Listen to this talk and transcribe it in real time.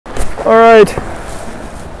Alright,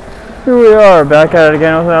 here we are, back at it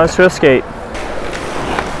again with another Swift skate.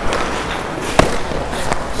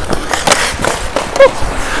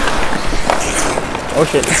 Oh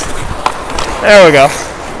shit. There we go.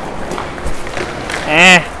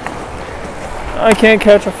 I can't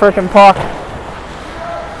catch a frickin' puck.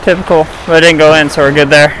 Typical, but it didn't go in, so we're good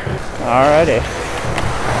there. Alrighty.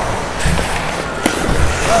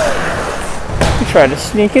 He tried to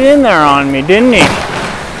sneak it in there on me, didn't he?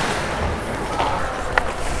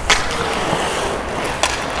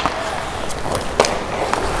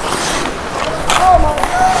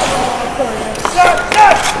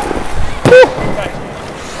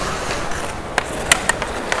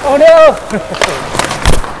 Oh no!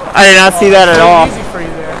 I did not see that at all. Easy for you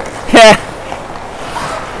there. Yeah.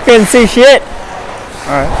 Couldn't see shit.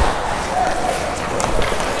 Alright.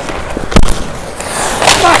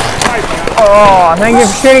 Oh, thank you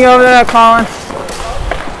for shooting over there, Colin.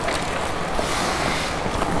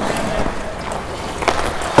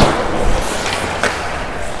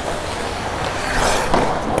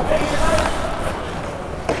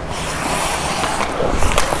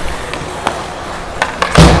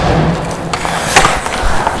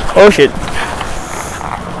 Oh shit.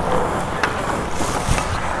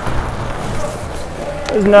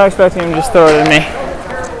 I was not expecting him to just throw it at me.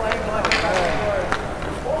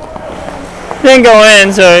 Didn't go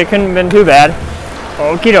in, so it couldn't have been too bad.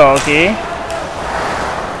 Okie dokie.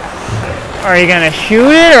 Are you gonna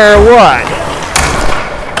shoot it or what?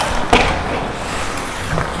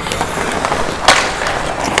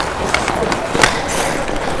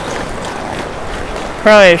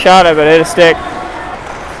 Probably shot it, but it hit a stick.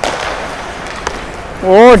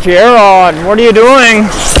 Oh, Gerard, what are you doing?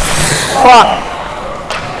 Fuck.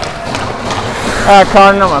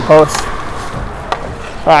 Caught it on my post.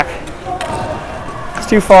 Fuck. It's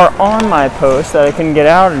too far on my post that I couldn't get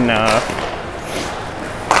out enough.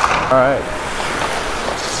 Alright.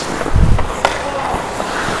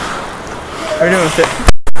 What are you doing with it?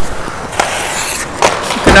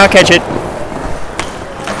 Could not catch it.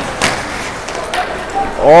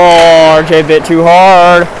 Oh, RJ bit too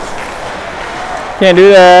hard. Can't do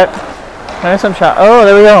that. Can I have some shot? Oh,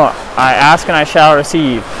 there we go. I ask and I shall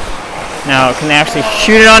receive. Now, can I actually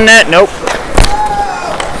shoot it on net? Nope.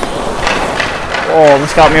 Oh,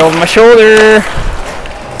 almost got me over my shoulder.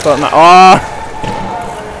 But my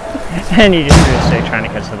and you just threw a stick trying to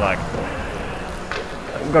catch the puck.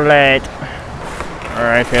 Great.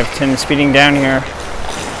 Alright, we have Tim speeding down here.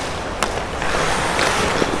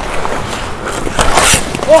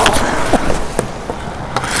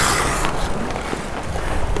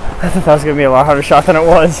 I thought that was going to be a lot harder shot than it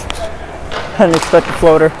was. I didn't expect a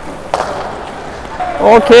floater.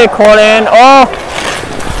 Okay, caught in. Oh!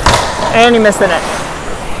 And he missed the net.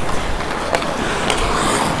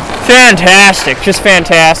 Fantastic. Just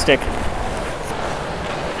fantastic.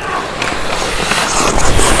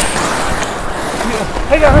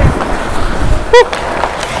 Hey, guys.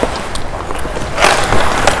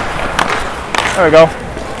 There we go.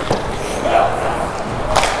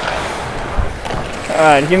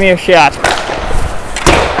 Alright, give me a shot.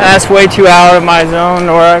 That's way too out of my zone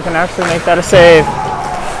where I can actually make that a save.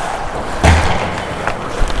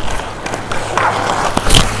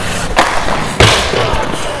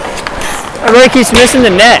 Everybody keeps missing the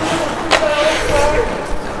net.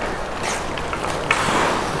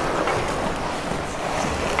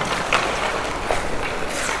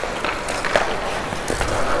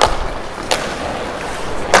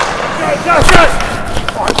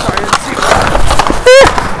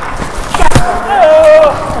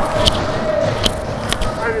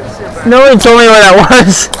 Nobody told me where that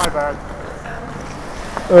was. My bad.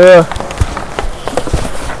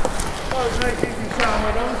 That was a nice easy shot,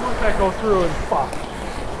 but I always let that go through and fuck.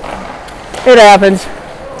 It happens.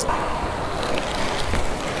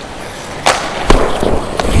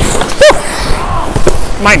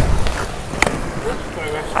 Mine.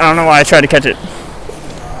 I don't know why I tried to catch it.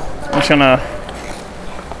 I'm just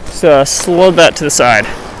gonna slow that to the side.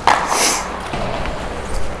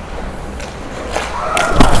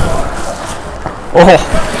 Oh,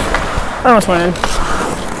 that almost went in.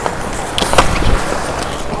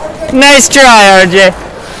 Nice try, RJ.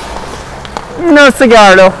 No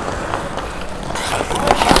cigar though.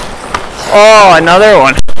 Oh, another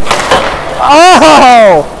one.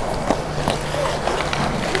 Oh!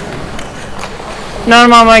 None of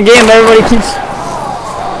them on my game, but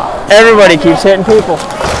everybody keeps hitting people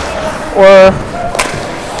or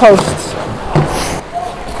posts.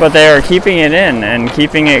 But they are keeping it in and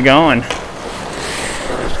keeping it going.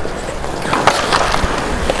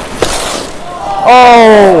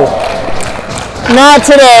 Oh! Not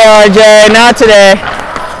today, RJ. Not today.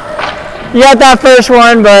 You got that first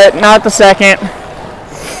one, but not the second.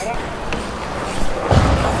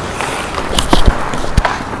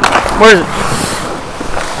 Where is it?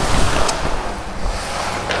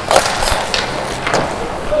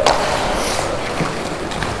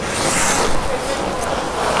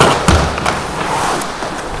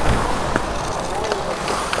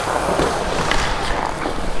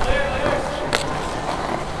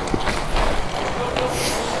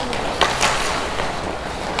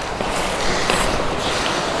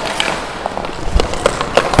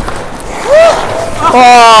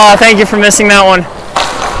 Oh, thank you for missing that one.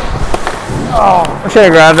 Oh, I should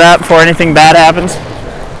have grabbed that before anything bad happens.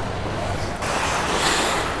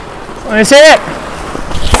 Let me see it.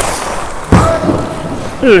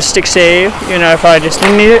 Ooh, stick save. You know, if I just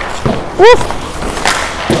didn't need it. Woo!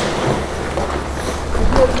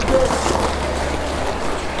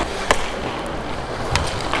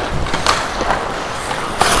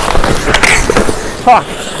 Fuck.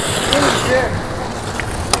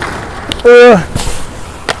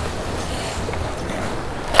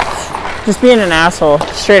 Just being an asshole.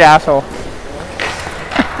 Straight asshole.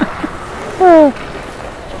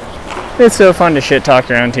 It's so fun to shit talk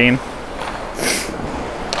your own team.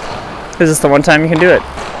 Is this the one time you can do it?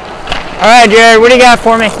 Alright, Jared, what do you got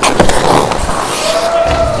for me? Is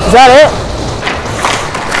that it?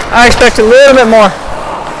 I expect a little bit more.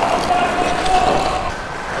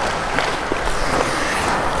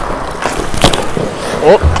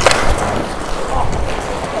 Oh.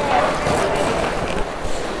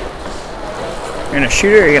 You're gonna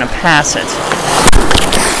shoot it or you're gonna pass it?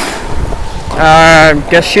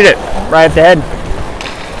 Just shoot it right at the head.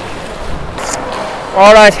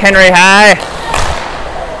 All right, Henry, high.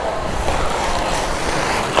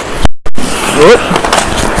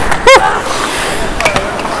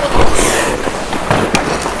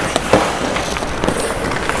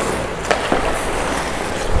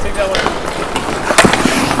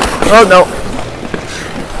 Oh no.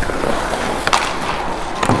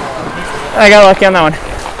 I got lucky on that one.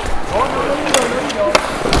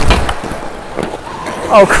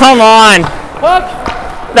 Oh, come on. What?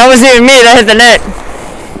 That wasn't even me, that hit the net.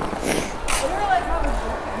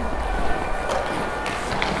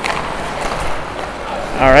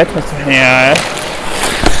 Alright, yeah.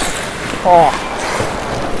 Oh.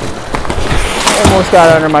 Almost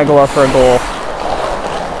got under my glove for a goal.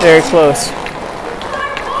 Very close.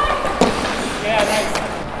 Yeah, nice.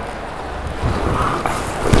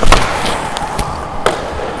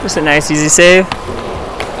 Just a nice, easy save.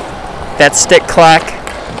 That stick clack.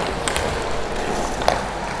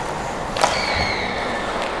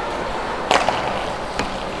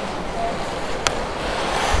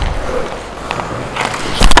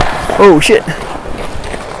 Oh shit.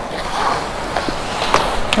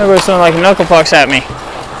 There goes something like knuckle pucks at me.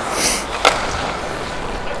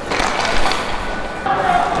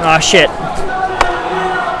 Aw, shit.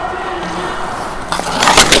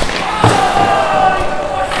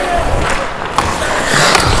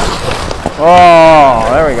 Oh,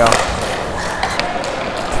 there we go.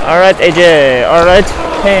 Alright, AJ. Alright,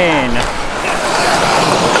 Payne.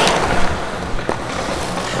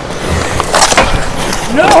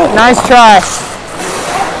 No! Nice try.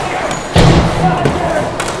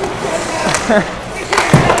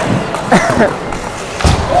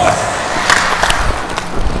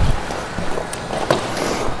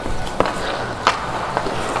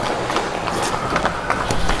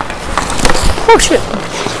 Oh shit.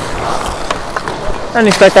 I didn't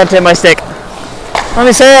expect that to hit my stick. Let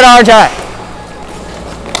me say it, RJ.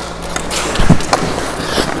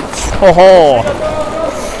 Oh ho.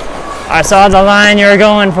 I saw the line you were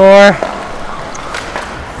going for.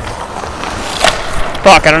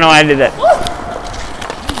 Fuck, I don't know why I did that.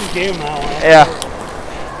 Game now. Yeah.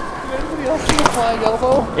 Did anybody else see a flying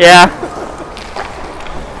elbow? Yeah.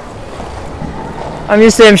 I'm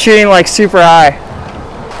used to him shooting like super high.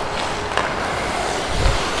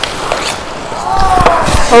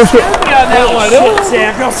 Oh shit. Yeah, that one. Oh,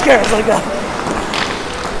 Sam, don't scare us like that.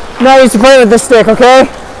 Not used to play with this stick, okay?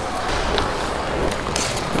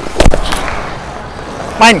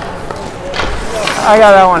 Mine. I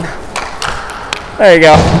got that one. There you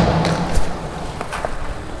go.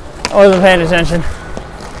 I wasn't paying attention.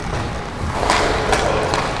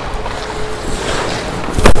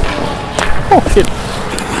 Oh shit.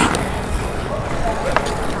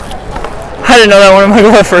 I didn't know that one in my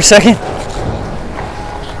glove for a second.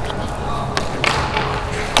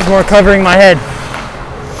 It's more covering my head.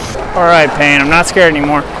 Alright, Payne, I'm not scared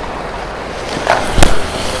anymore.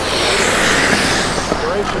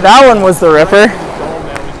 That one was the ripper.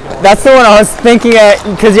 That's the one I was thinking at,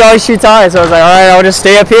 because he always shoots high, so I was like, alright, I'll just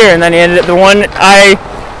stay up here, and then he ended up, the one I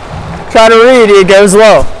try to read, it goes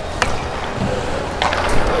low.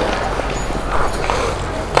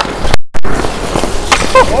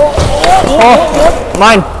 Oh,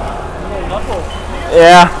 mine.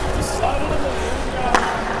 Yeah.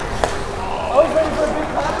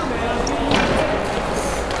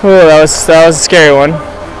 Ooh, that was a scary one.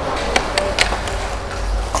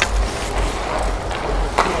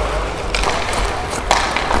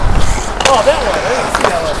 Oh, that one. I didn't see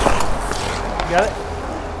that one. You got it?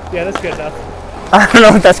 Yeah, that's good enough. I don't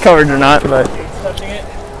know if that's covered or not, but Touching it.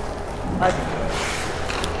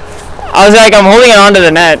 I was like, I'm holding it onto the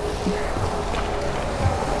net.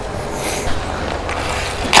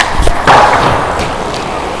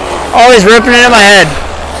 Always ripping it in my head.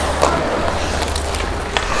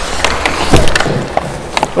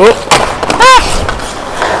 Oh. Ah.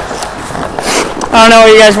 I don't know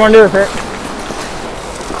what you guys want to do with it.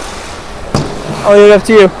 I'll leave it up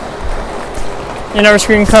to you. You never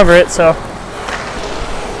screen cover it, so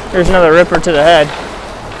there's another ripper to the head.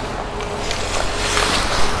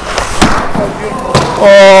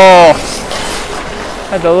 Oh,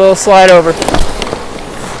 had the little slide over.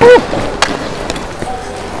 Woo.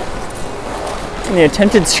 And the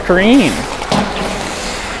attempted screen.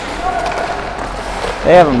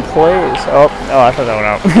 They have them plays. Oh, I thought that went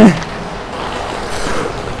out.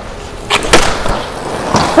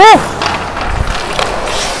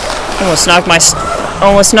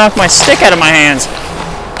 Almost knocked my stick out of my hands.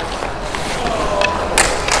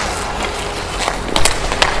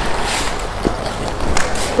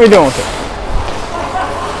 What are you doing with it?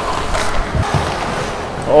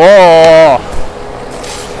 Oh.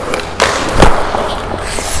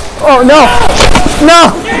 Oh no! No!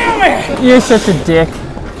 Damn it! You're such a dick.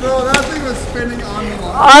 No, that thing was spinning on the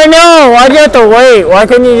line. I know! Why'd you have to wait? Why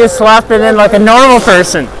couldn't you just slap it in like a normal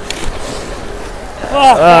person?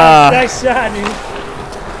 Oh, nice shot, dude.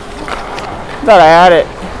 Thought I had it.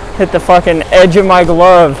 Hit the fucking edge of my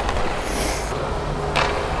glove.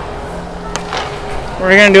 What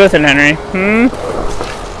are you gonna do with it, Henry?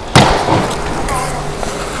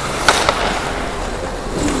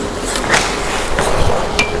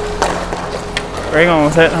 Where are you going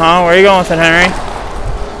with it, huh? Where are you going with it, Henry?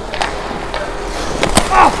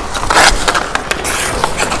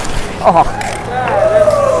 Oh.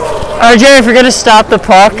 RJ, if you're gonna stop the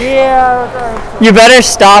puck, you better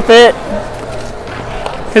stop it.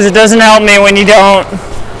 Because it doesn't help me when you don't.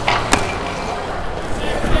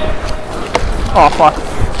 Oh, fuck.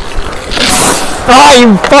 Oh,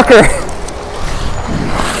 you fucker.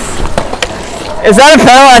 Is that a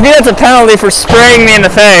penalty? I think that's a penalty for spraying me in the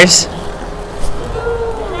face.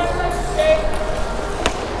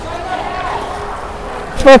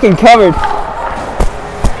 It's fucking covered.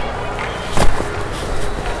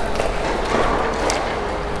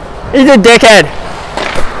 He's a dickhead.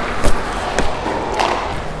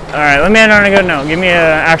 Alright, let me end on a good note. Give me an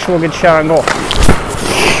actual good shot on goal.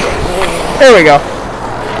 There we go.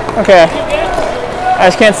 Okay. I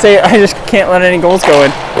just can't let any goals go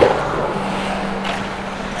in.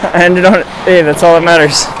 I ended on, hey, that's all that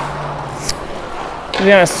matters. He's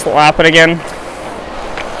gonna slap it again.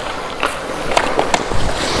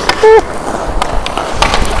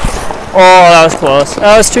 Oh, that was close.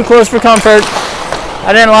 That was too close for comfort.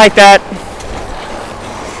 I didn't like that.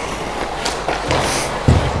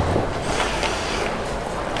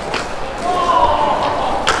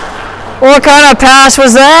 What kind of pass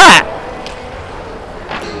was that?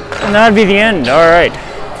 And that'd be the end. All right.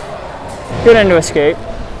 Good end to escape.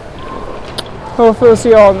 Hopefully we'll see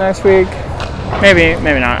you all next week. Maybe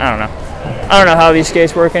not. I don't know. I don't know how these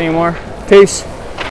skates work anymore. Peace.